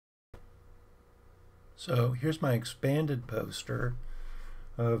So here's my expanded poster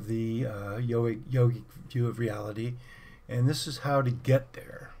of the yogic view of reality, and this is how to get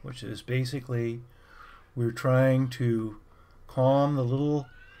there, which is basically we're trying to calm the little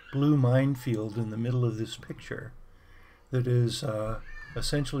blue minefield in the middle of this picture that is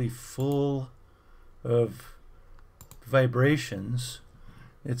essentially full of vibrations.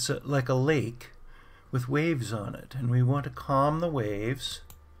 It's like a lake with waves on it, and we want to calm the waves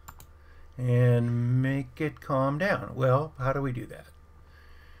and make it calm down. Well, how do we do that?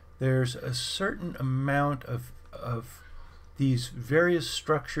 There's a certain amount of these various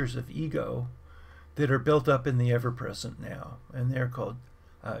structures of ego that are built up in the ever-present now, and they're called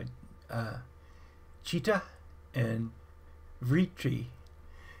Chitta and Vritti,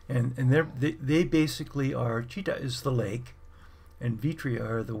 and they basically are, Chitta is the lake, and Vritti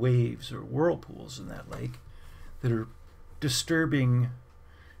are the waves or whirlpools in that lake that are disturbing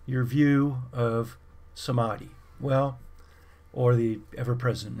your view of samadhi, well, or the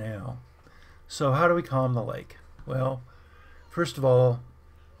ever-present now. So how do we calm the lake? Well, first of all,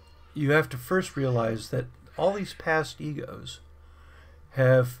 you have to first realize that all these past egos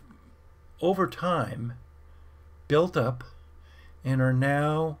have, over time, built up and are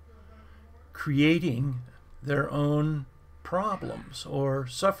now creating their own problems or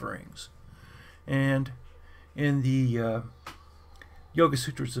sufferings. And in the Yoga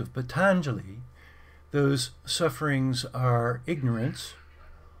Sutras of Patanjali, those sufferings are ignorance,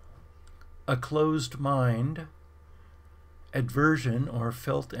 a closed mind, aversion or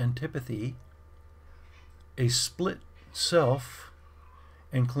felt antipathy, a split self,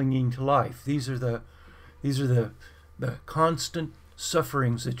 and clinging to life. These are the constant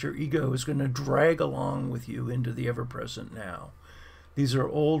sufferings that your ego is going to drag along with you into the ever-present now. These are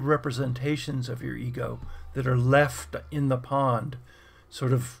old representations of your ego that are left in the pond,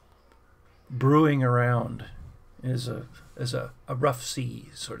 sort of brewing around as a rough sea,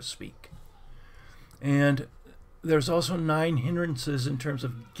 so to speak. And there's also 9 hindrances in terms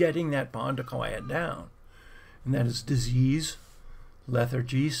of getting that pond to quiet down. And that is disease,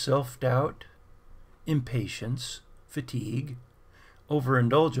 lethargy, self-doubt, impatience, fatigue,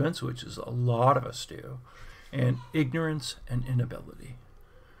 overindulgence, which is a lot of us do, and ignorance and inability.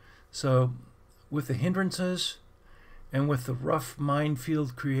 So with the hindrances and with the rough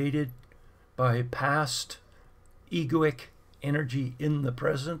minefield created by past egoic energy in the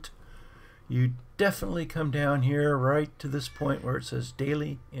present, you definitely come down here right to this point where it says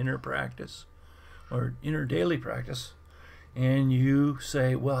daily inner practice or inner daily practice, and you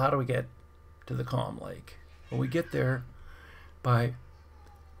say, well, how do we get to the calm lake? Well, we get there by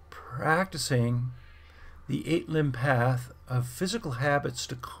practicing the 8-limb path of physical habits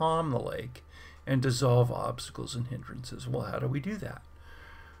to calm the lake and dissolve obstacles and hindrances. Well, how do we do that?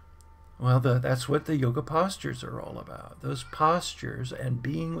 Well, that's what the yoga postures are all about. Those postures and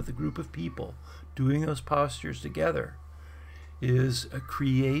being with a group of people, doing those postures together,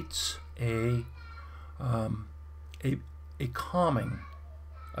 creates a calming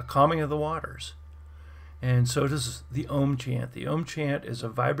of the waters. And so does the Om chant. The Om chant is a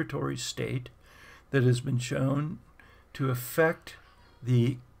vibratory state that has been shown to affect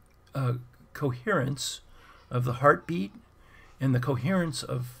the coherence of the heartbeat and the coherence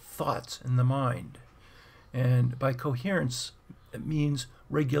of thoughts in the mind. And by coherence, it means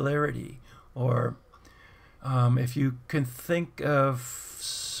regularity, or if you can think of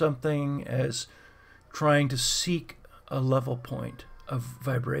something as trying to seek a level point of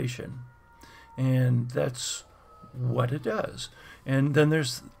vibration, and that's what it does. And then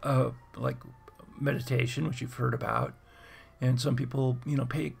there's like meditation, which you've heard about, and some people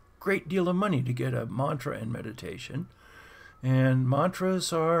pay a great deal of money to get a mantra in meditation. And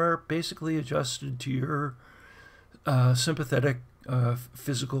mantras are basically adjusted to your sympathetic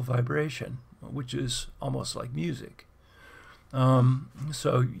physical vibration, which is almost like music.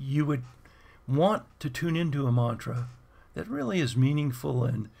 So you would want to tune into a mantra that really is meaningful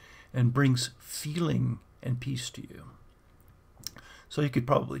and brings feeling and peace to you. So you could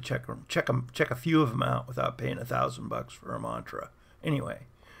probably check a few of them out without paying $1,000 for a mantra. Anyway.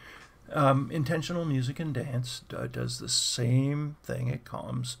 Intentional music and dance does the same thing. It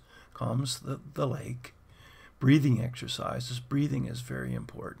calms the lake. Breathing exercises. Breathing is very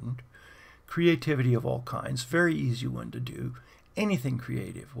important. Creativity of all kinds. Very easy one to do. Anything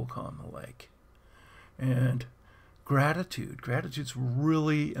creative will calm the lake. And gratitude. Gratitude's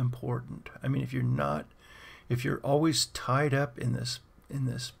really important. I mean, if you're always tied up in this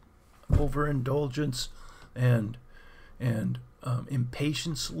overindulgence and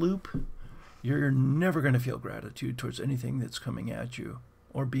impatience loop, you're never going to feel gratitude towards anything that's coming at you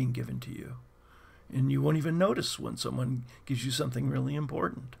or being given to you. And you won't even notice when someone gives you something really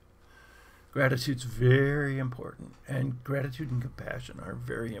important. Gratitude's very important, and gratitude and compassion are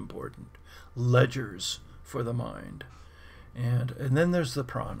very important ledgers for the mind. And then there's the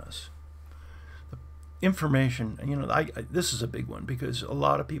pranas. The information, this is a big one because a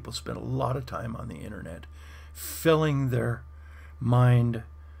lot of people spend a lot of time on the internet filling their mind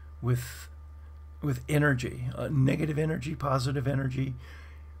with energy, negative energy, positive energy,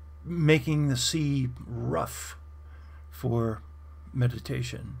 making the sea rough for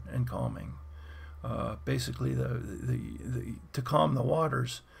meditation and calming. Basically, to calm the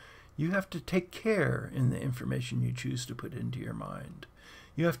waters, you have to take care in the information you choose to put into your mind.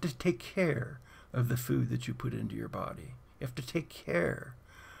 You have to take care of the food that you put into your body. You have to take care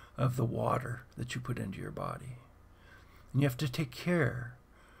of the water that you put into your body. And you have to take care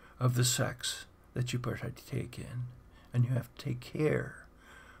of the sex that you partake in. And you have to take care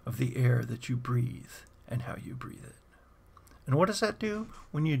of the air that you breathe and how you breathe it. And what does that do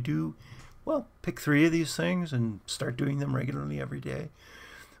when you do, well, pick 3 of these things and start doing them regularly every day?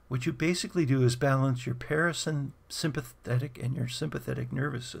 What you basically do is balance your parasympathetic and your sympathetic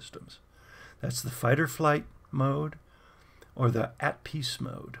nervous systems. That's the fight or flight mode, or the at peace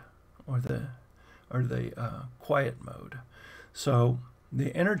mode, or the quiet mode. So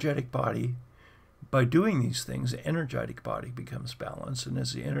the energetic body, by doing these things, the energetic body becomes balanced, and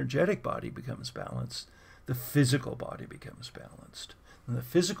as the energetic body becomes balanced, the physical body becomes balanced. And the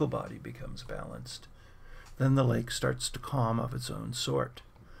physical body becomes balanced, then the lake starts to calm of its own sort.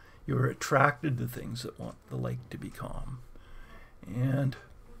 You're attracted to things that want the lake to be calm. And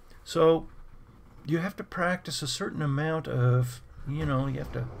so you have to practice a certain amount of, you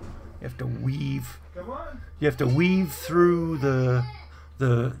have to weave. Come on. You have to weave through the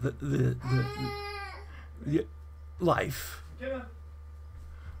life.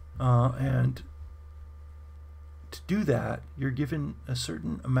 And to do that, you're given a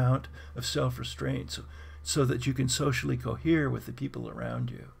certain amount of self-restraint so that you can socially cohere with the people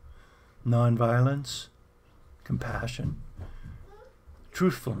around you. Nonviolence, compassion,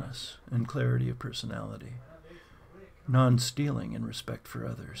 truthfulness and clarity of personality, non-stealing and respect for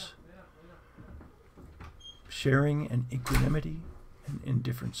others, sharing and equanimity and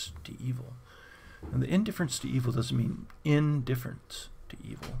indifference to evil. And the indifference to evil doesn't mean indifference to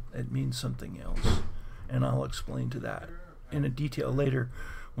evil. It means something else. And I'll explain to that in a detail later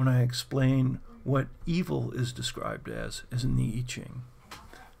when I explain what evil is described as in the I Ching.